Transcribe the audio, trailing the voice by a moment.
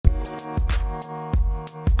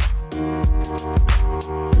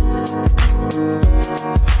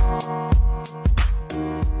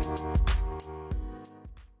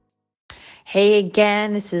Hey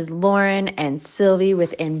again, this is Lauren and Sylvie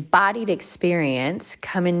with Embodied Experience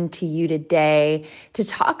coming to you today to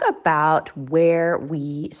talk about where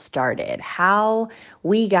we started, how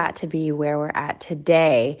we got to be where we're at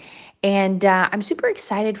today. And I'm super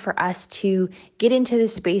excited for us to get into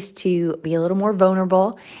this space to be a little more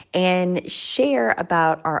vulnerable and share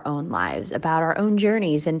about our own lives, about our own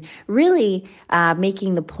journeys, and really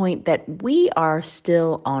making the point that we are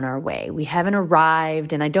still on our way. We haven't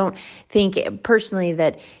arrived, and I don't think personally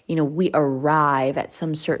that we arrive at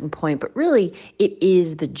some certain point, but really it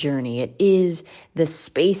is the journey. It is the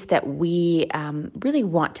space that we really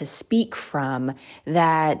want to speak from,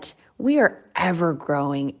 that we are ever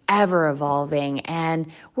growing, ever evolving,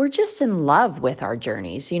 and we're just in love with our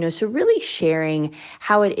journeys. So really sharing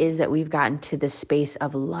how it is that we've gotten to the space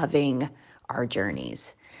of loving our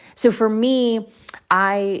journeys. So for me,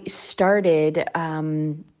 I started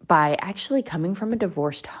by actually coming from a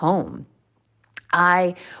divorced home.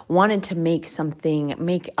 I wanted to make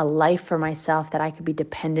a life for myself that I could be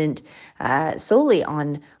dependent solely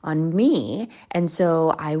on me. And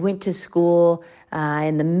so I went to school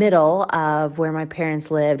in the middle of where my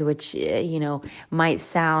parents lived, which might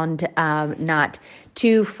sound not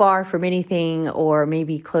too far from anything, or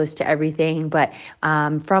maybe close to everything, but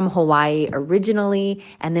from Hawaii originally,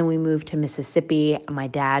 and then we moved to Mississippi. My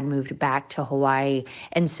dad moved back to Hawaii,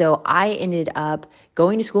 and so I ended up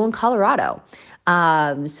going to school in Colorado.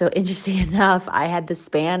 So interesting enough, I had the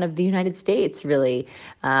span of the United States really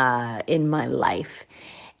in my life.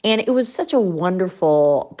 And it was such a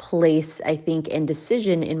wonderful place, I think, and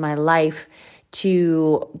decision in my life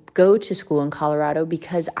to go to school in Colorado,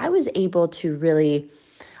 because I was able to really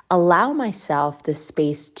allow myself the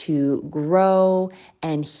space to grow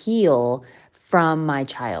and heal from my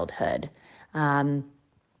childhood. Um,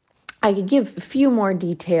 I could give a few more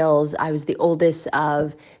details. I was the oldest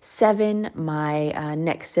of seven. My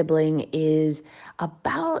next sibling is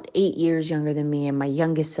about 8 years younger than me, and my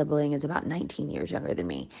youngest sibling is about 19 years younger than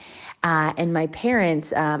me. And my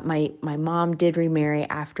parents, my mom did remarry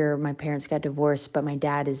after my parents got divorced, but my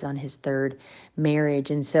dad is on his third marriage.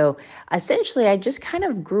 And so essentially, I just kind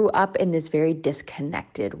of grew up in this very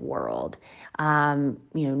disconnected world.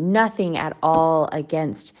 Nothing at all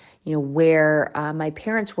against where my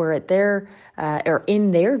parents were at their or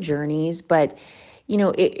in their journeys, but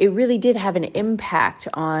it really did have an impact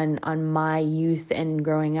on my youth and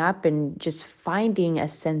growing up, and just finding a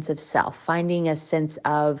sense of self, finding a sense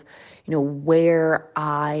of where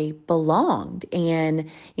I belonged.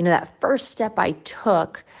 And that first step I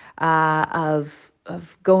took of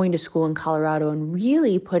going to school in Colorado and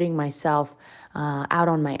really putting myself out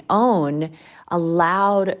on my own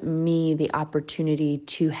allowed me the opportunity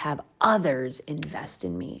to have others invest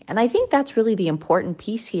in me. And I think that's really the important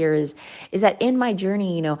piece here is that in my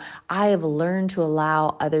journey, I have learned to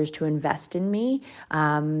allow others to invest in me,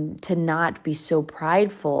 to not be so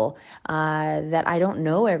prideful that I don't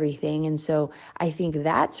know everything. And so I think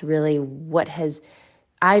that's really what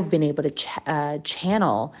I've been able to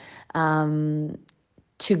channel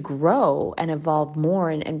to grow and evolve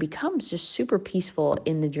more, and become just super peaceful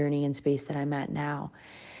in the journey and space that I'm at now.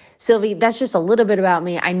 Sylvie, that's just a little bit about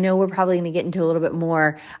me. I know we're probably going to get into a little bit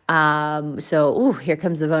more. Here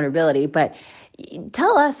comes the vulnerability. But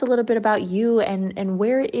tell us a little bit about you, and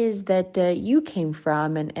where it is that you came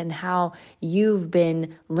from, and how you've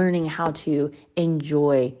been learning how to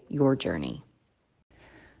enjoy your journey.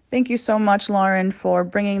 Thank you so much, Lauren, for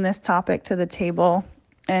bringing this topic to the table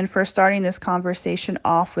and for starting this conversation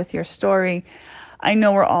off with your story. I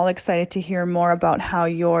know we're all excited to hear more about how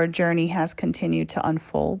your journey has continued to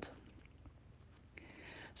unfold.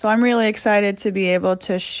 So I'm really excited to be able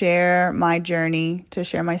to share my journey, to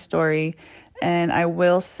share my story. And I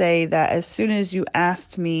will say that as soon as you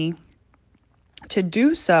asked me to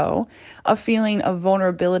do so, a feeling of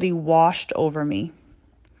vulnerability washed over me.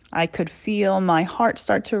 I could feel my heart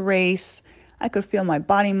start to race. I could feel my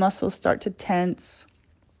body muscles start to tense.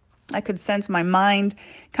 I could sense my mind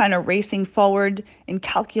kind of racing forward and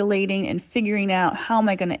calculating and figuring out, how am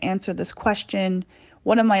I going to answer this question?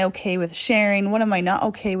 What am I okay with sharing? What am I not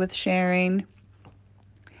okay with sharing?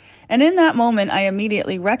 And in that moment, I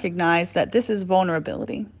immediately recognized that this is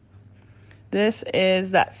vulnerability. This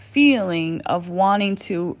is that feeling of wanting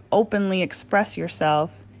to openly express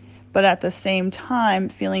yourself, but at the same time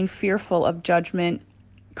feeling fearful of judgment,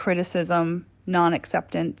 criticism,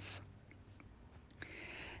 non-acceptance.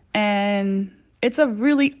 And it's a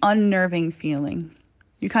really unnerving feeling.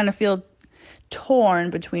 You kind of feel torn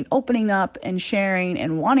between opening up and sharing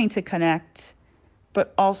and wanting to connect,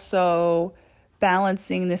 but also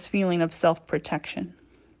balancing this feeling of self-protection.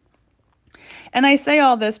 And I say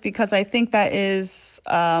all this because I think that is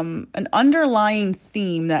an underlying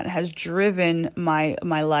theme that has driven my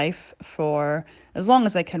life for as long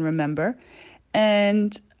as I can remember.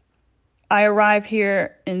 And I arrive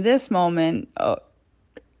here in this moment,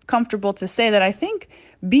 comfortable to say that I think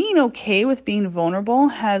being okay with being vulnerable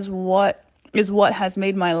what has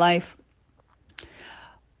made my life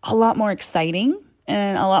a lot more exciting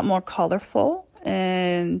and a lot more colorful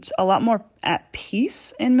and a lot more at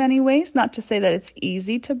peace in many ways. Not to say that it's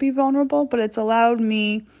easy to be vulnerable, but it's allowed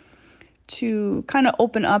me to kind of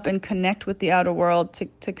open up and connect with the outer world,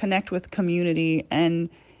 to connect with community, and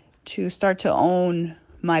to start to own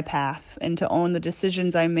my path and to own the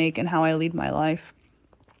decisions I make and how I lead my life.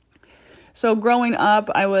 So growing up,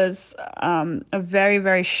 I was a very,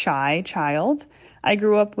 very shy child. I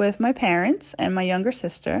grew up with my parents and my younger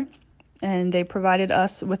sister, and they provided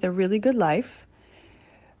us with a really good life.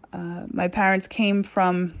 My parents came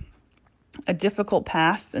from a difficult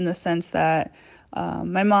past in the sense that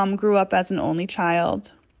my mom grew up as an only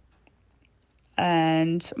child,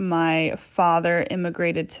 and my father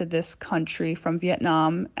immigrated to this country from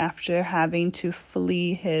Vietnam after having to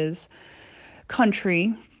flee his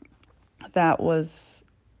country that was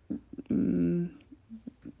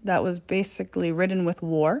basically ridden with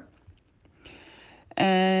war.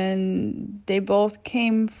 And they both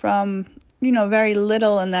came from, very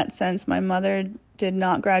little in that sense. My mother did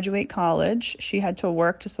not graduate college. She had to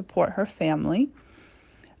work to support her family.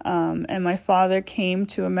 And my father came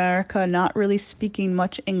to America not really speaking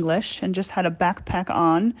much English and just had a backpack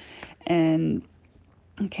on and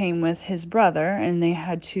came with his brother, and they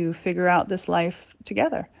had to figure out this life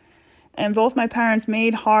together. And both my parents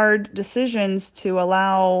made hard decisions to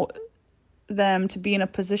allow them to be in a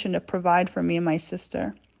position to provide for me and my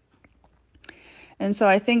sister. And so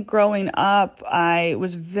I think growing up, I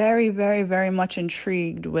was very, very, very much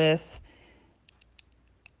intrigued with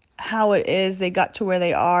how it is they got to where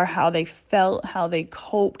they are, how they felt, how they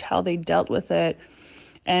coped, how they dealt with it.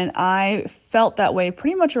 And I felt that way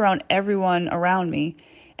pretty much around everyone around me.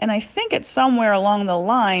 And I think it's somewhere along the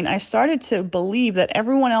line, I started to believe that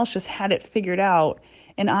everyone else just had it figured out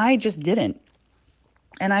and I just didn't.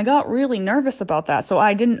 And I got really nervous about that. So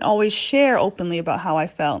I didn't always share openly about how I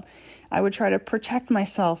felt. I would try to protect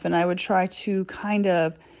myself, and I would try to kind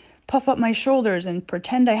of puff up my shoulders and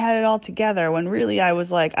pretend I had it all together when really I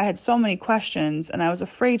was like, I had so many questions and I was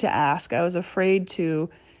afraid to ask. I was afraid to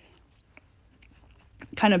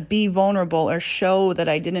kind of be vulnerable or show that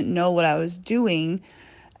I didn't know what I was doing.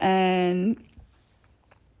 And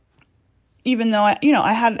even though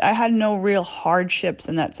I had no real hardships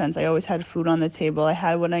in that sense. I always had food on the table. I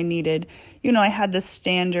had what I needed. I had the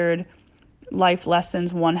standard life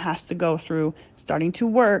lessons one has to go through: starting to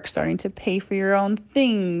work, starting to pay for your own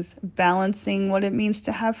things, balancing what it means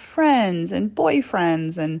to have friends and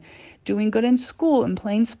boyfriends, and doing good in school and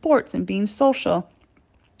playing sports and being social.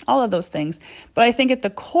 All of those things. But I think at the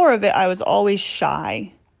core of it, I was always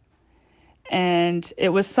shy. And it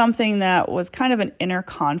was something that was kind of an inner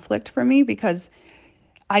conflict for me because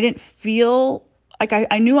I didn't feel like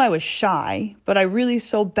I knew I was shy, but I really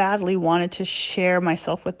so badly wanted to share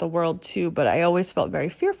myself with the world too. But I always felt very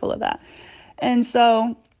fearful of that. And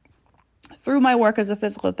so through my work as a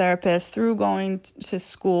physical therapist, through going to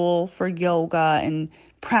school for yoga and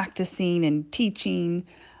practicing and teaching,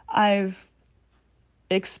 I've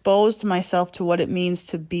exposed myself to what it means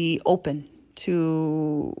to be open,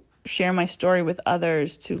 to share my story with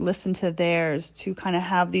others, to listen to theirs, to kind of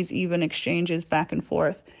have these even exchanges back and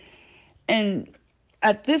forth. And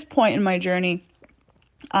at this point in my journey,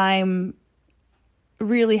 I'm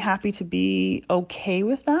really happy to be okay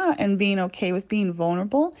with that and being okay with being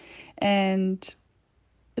vulnerable. And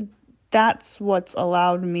that's what's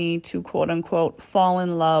allowed me to, quote unquote, fall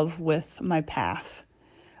in love with my path.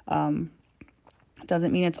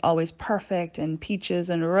 Doesn't mean it's always perfect and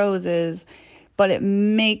peaches and roses, but it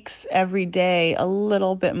makes every day a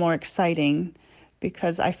little bit more exciting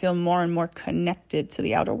because I feel more and more connected to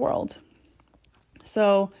the outer world.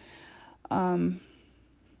 So, and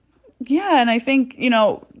I think,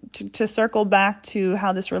 to circle back to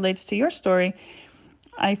how this relates to your story,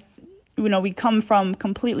 we come from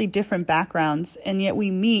completely different backgrounds, and yet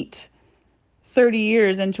we meet 30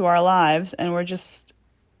 years into our lives, and we're just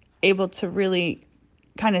able to really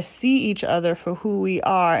kind of see each other for who we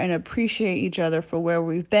are and appreciate each other for where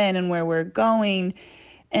we've been and where we're going.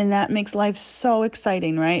 And that makes life so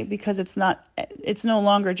exciting, right? Because it's no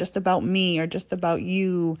longer just about me or just about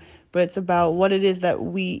you, but it's about what it is that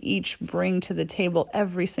we each bring to the table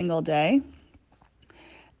every single day.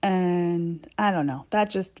 And I don't know, that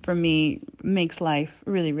just for me makes life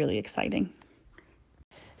really, really exciting.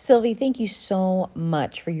 Sylvie, thank you so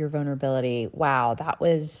much for your vulnerability. Wow, that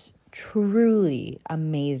was truly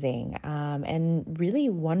amazing, and really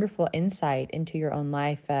wonderful insight into your own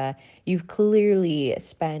life. You've clearly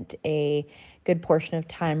spent a good portion of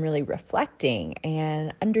time really reflecting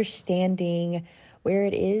and understanding where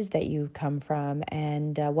it is that you come from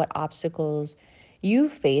and what obstacles you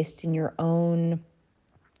faced in your own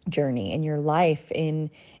journey in your life, in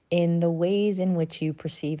the ways in which you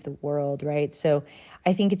perceive the world, right? So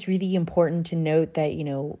I think it's really important to note that,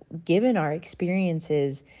 given our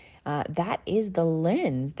experiences, that is the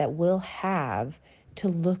lens that we'll have to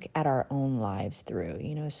look at our own lives through.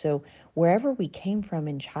 So wherever we came from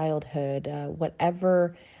in childhood,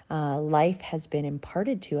 whatever life has been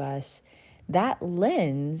imparted to us, that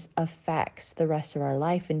lens affects the rest of our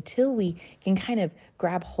life until we can kind of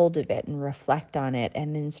grab hold of it and reflect on it,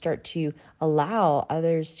 and then start to allow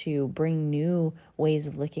others to bring new ways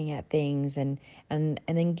of looking at things, and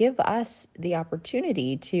then give us the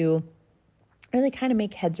opportunity to really kind of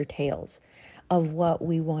make heads or tails of what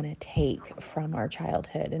we want to take from our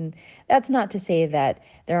childhood. And that's not to say that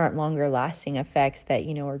there aren't longer lasting effects that,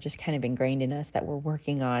 are just kind of ingrained in us that we're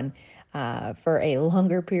working on for a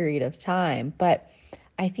longer period of time. But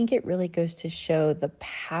I think it really goes to show the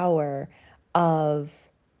power of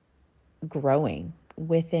growing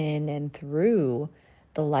within and through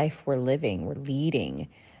the life we're living, we're leading.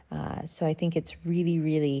 So I think it's really,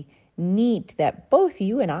 really neat that both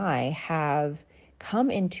you and I have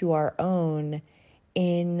come into our own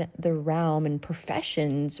in the realm and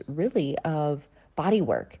professions, really, of body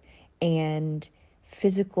work and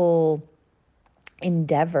physical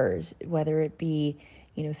endeavors, whether it be,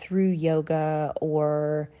 through yoga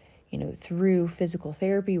or, through physical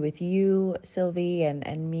therapy with you, Sylvie,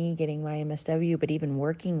 and me getting my MSW, but even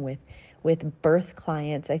working with birth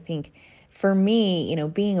clients. I think for me,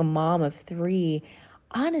 being a mom of three,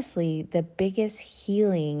 honestly, the biggest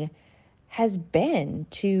healing has been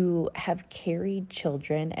to have carried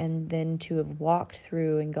children and then to have walked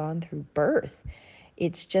through and gone through birth.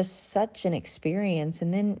 It's just such an experience.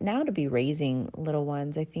 And then now to be raising little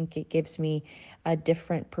ones, I think it gives me a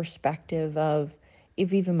different perspective of,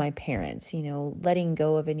 if even my parents, letting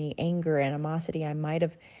go of any anger, animosity I might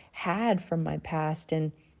have had from my past,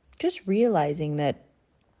 and just realizing that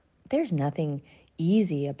there's nothing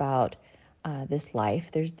easy about this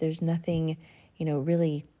life. There's nothing,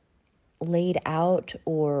 really laid out,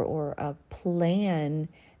 or a plan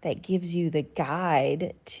that gives you the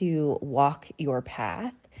guide to walk your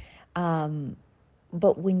path. Um,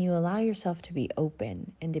 but when you allow yourself to be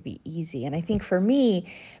open and to be easy, and I think for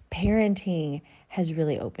me, parenting has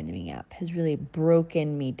really opened me up, has really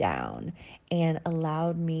broken me down, and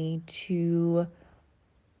allowed me to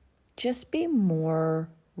just be more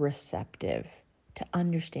receptive to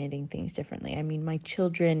understanding things differently. I mean, my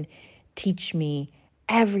children teach me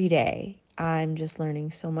every day. I'm just learning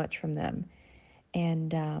so much from them.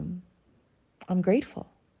 And I'm grateful.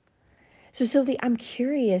 So, Sylvie, I'm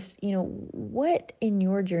curious, what in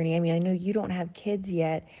your journey, I mean, I know you don't have kids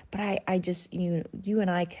yet, but I just, you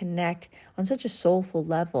and I connect on such a soulful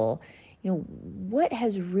level. What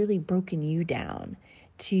has really broken you down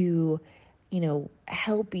to,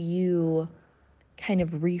 help you kind of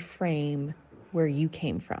reframe where you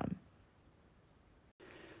came from?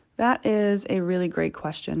 That is a really great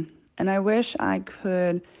question. And I wish I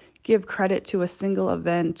could give credit to a single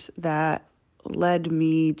event that led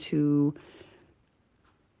me to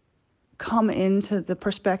come into the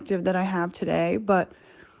perspective that I have today. But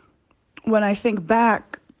when I think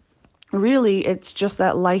back, really, it's just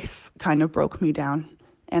that life kind of broke me down.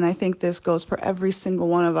 And I think this goes for every single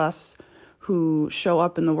one of us who show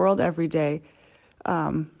up in the world every day.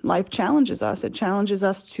 Life challenges us. It challenges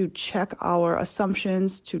us to check our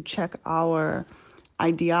assumptions, to check our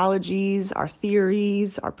ideologies, our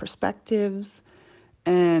theories, our perspectives.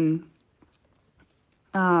 And,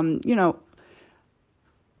 you know,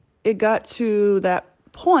 it got to that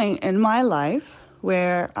point in my life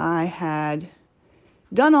where I had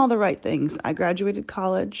done all the right things. I graduated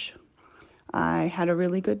college. I had a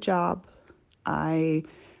really good job. I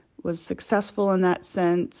was successful in that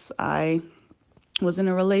sense. I was in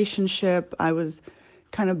a relationship. I was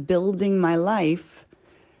kind of building my life.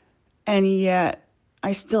 And yet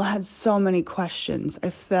I still had so many questions. I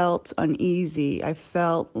felt uneasy. I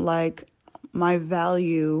felt like my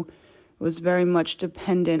value was very much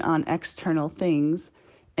dependent on external things.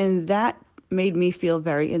 And that made me feel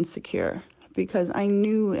very insecure because I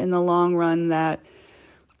knew in the long run that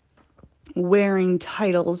wearing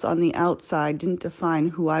titles on the outside didn't define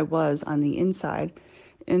who I was on the inside.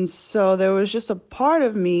 And so there was just a part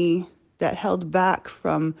of me that held back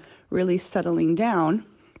from really settling down.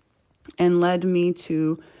 and led me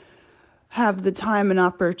to have the time and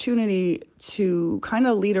opportunity to kind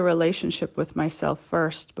of lead a relationship with myself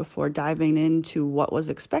first before diving into what was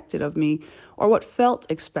expected of me or what felt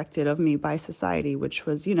expected of me by society, which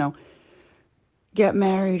was, get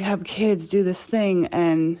married, have kids, do this thing.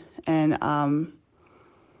 And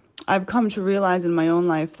I've come to realize in my own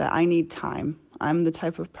life that I need time. I'm the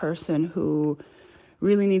type of person who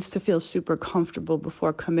really needs to feel super comfortable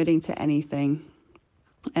before committing to anything.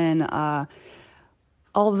 And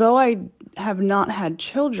although I have not had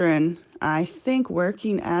children, I think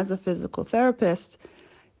working as a physical therapist,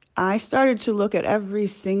 I started to look at every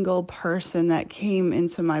single person that came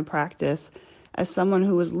into my practice as someone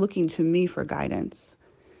who was looking to me for guidance.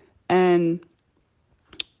 And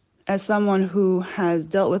as someone who has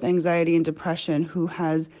dealt with anxiety and depression, who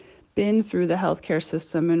has been through the healthcare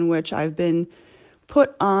system in which I've been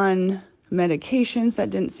put on medications that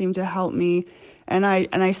didn't seem to help me, and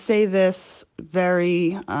I say this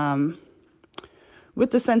very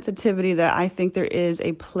with the sensitivity that I think there is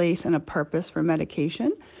a place and a purpose for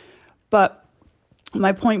medication. But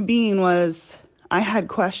my point being was I had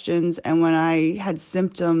questions, and when I had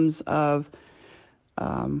symptoms of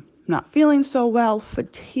not feeling so well,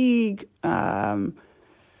 fatigue,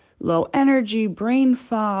 low energy, brain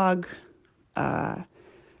fog,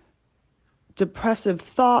 depressive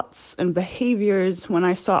thoughts and behaviors, when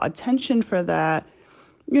I saw attention for that,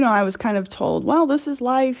 I was kind of told, well, this is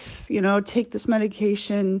life, take this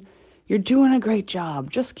medication. You're doing a great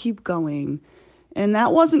job. Just keep going. And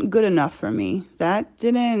that wasn't good enough for me. That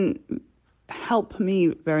didn't help me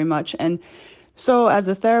very much. And so as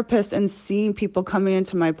a therapist and seeing people coming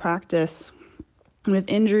into my practice with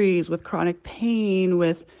injuries, with chronic pain,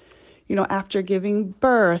 with, after giving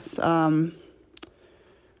birth,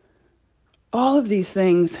 all of these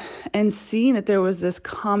things, and seeing that there was this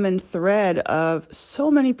common thread of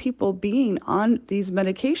so many people being on these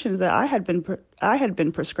medications that I had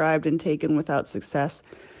been prescribed and taken without success,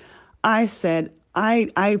 I said,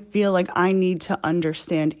 I feel like I need to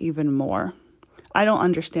understand even more. I don't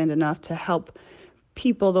understand enough to help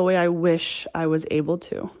people the way I wish I was able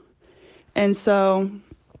to. And so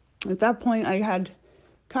at that point, I had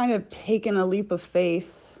kind of taken a leap of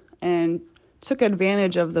faith and took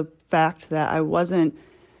advantage of the fact that I wasn't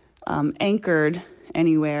anchored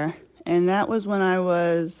anywhere. And that was when I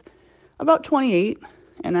was about 28,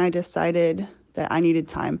 and I decided that I needed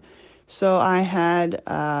time. So I had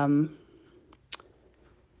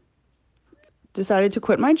decided to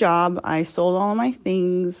quit my job. I sold all of my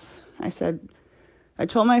things. I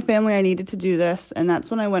told my family I needed to do this, and that's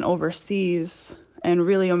when I went overseas and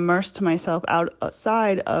really immersed myself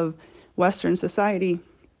outside of Western society.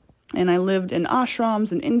 And I lived in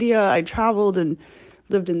ashrams in India. I traveled and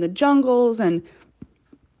lived in the jungles and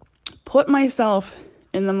put myself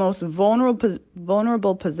in the most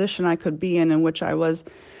vulnerable position I could be in which I was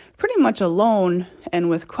pretty much alone and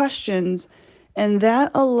with questions. And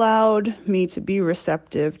that allowed me to be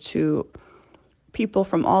receptive to people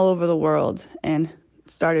from all over the world, and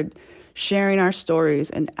started sharing our stories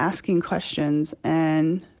and asking questions.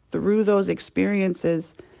 And through those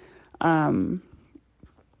experiences,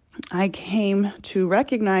 I came to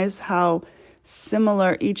recognize how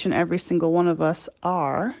similar each and every single one of us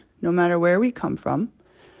are, no matter where we come from,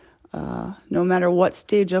 no matter what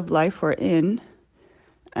stage of life we're in,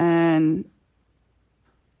 and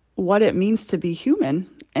what it means to be human.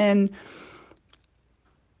 And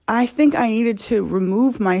I think I needed to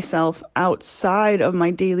remove myself outside of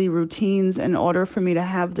my daily routines in order for me to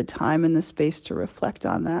have the time and the space to reflect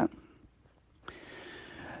on that.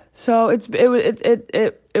 So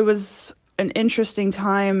it was an interesting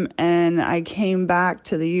time, and I came back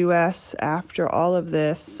to the US after all of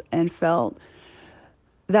this and felt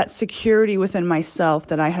that security within myself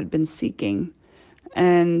that I had been seeking.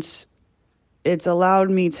 And it's allowed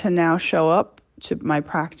me to now show up to my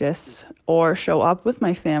practice, or show up with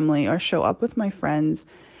my family, or show up with my friends,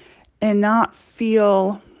 and not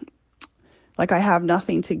feel like I have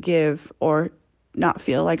nothing to give, or not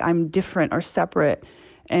feel like I'm different or separate,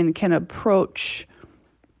 and can approach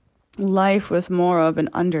life with more of an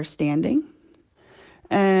understanding.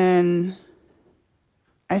 And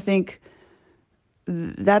I think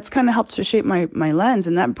that's kind of helped to shape my lens,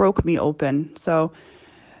 and that broke me open. So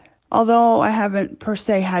although I haven't per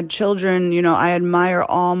se had children, I admire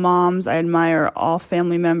all moms. I admire all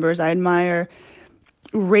family members. I admire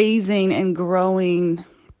raising and growing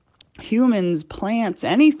humans, plants,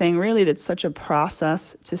 anything really that's such a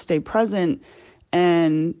process to stay present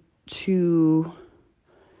and to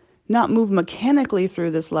not move mechanically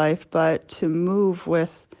through this life, but to move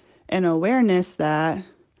with an awareness that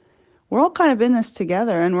we're all kind of in this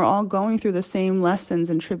together, and we're all going through the same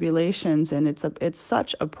lessons and tribulations, and it's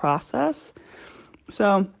such a process.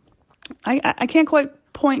 So I can't quite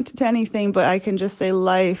point to anything, but I can just say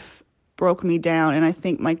life broke me down, and I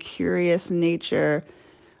think my curious nature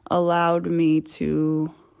allowed me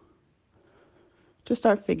to just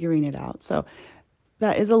start figuring it out. So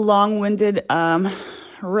that is a long-winded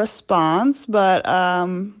response, but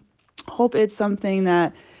hope it's something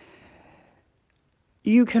that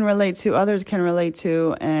you can relate to, others can relate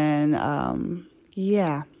to, and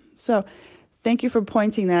yeah. So thank you for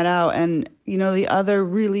pointing that out. And, the other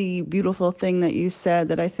really beautiful thing that you said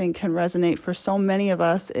that I think can resonate for so many of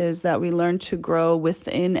us is that we learn to grow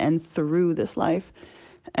within and through this life.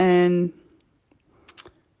 And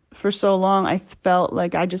for so long, I felt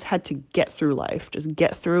like I just had to get through life, just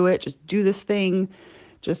get through it, just do this thing,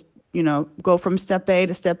 just, go from step A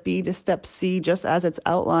to step B to step C, just as it's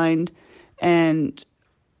outlined. And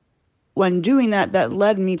when doing that, that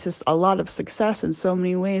led me to a lot of success in so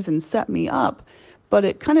many ways and set me up. But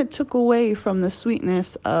it kind of took away from the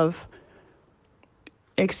sweetness of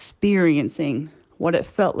experiencing what it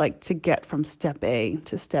felt like to get from step A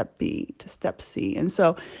to step B to step C. And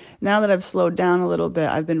so now that I've slowed down a little bit,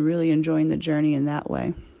 I've been really enjoying the journey in that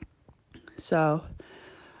way. So,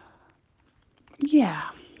 yeah,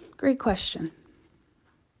 great question.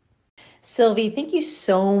 Sylvie, thank you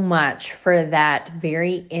so much for that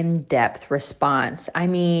very in-depth response. I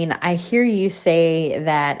mean, I hear you say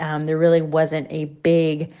that there really wasn't a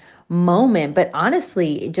big moment, but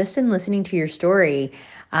honestly, just in listening to your story,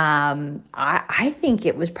 I think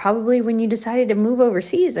it was probably when you decided to move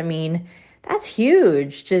overseas. I mean, that's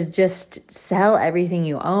huge. Just sell everything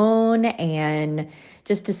you own and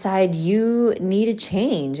just decide you need a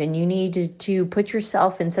change and you need to put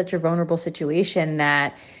yourself in such a vulnerable situation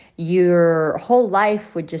that your whole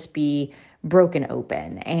life would just be broken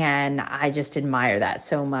open. And I just admire that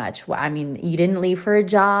so much. I mean, you didn't leave for a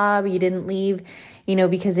job. You didn't leave,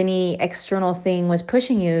 because any external thing was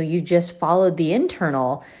pushing you. You just followed the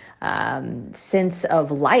internal sense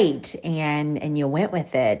of light and you went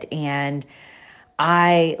with it. And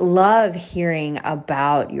I love hearing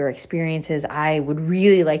about your experiences. I would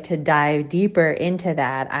really like to dive deeper into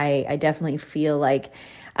that. I definitely feel like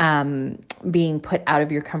being put out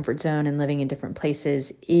of your comfort zone and living in different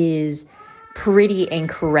places is pretty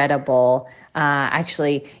incredible.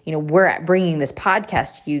 Actually, we're bringing this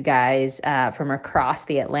podcast to you guys from across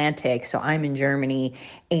the Atlantic. So I'm in Germany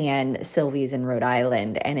and Sylvie's in Rhode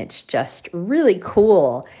Island. And it's just really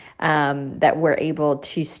cool that we're able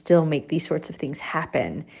to still make these sorts of things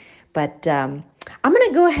happen. But I'm going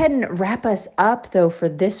to go ahead and wrap us up, though, for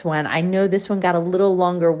this one. I know this one got a little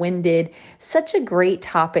longer winded. Such a great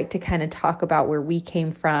topic to kind of talk about where we came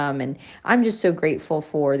from. And I'm just so grateful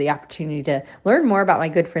for the opportunity to learn more about my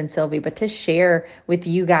good friend Sylvie, but to share with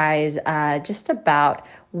you guys just about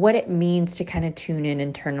what it means to kind of tune in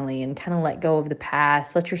internally and kind of let go of the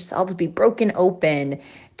past, let yourselves be broken open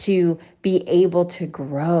to be able to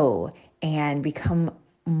grow and become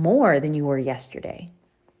more than you were yesterday.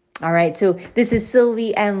 All right, so this is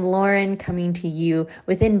Sylvie and Lauren coming to you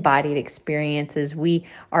with Embodied Experiences. We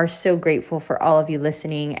are so grateful for all of you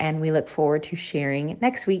listening, and we look forward to sharing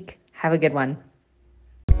next week. Have a good one.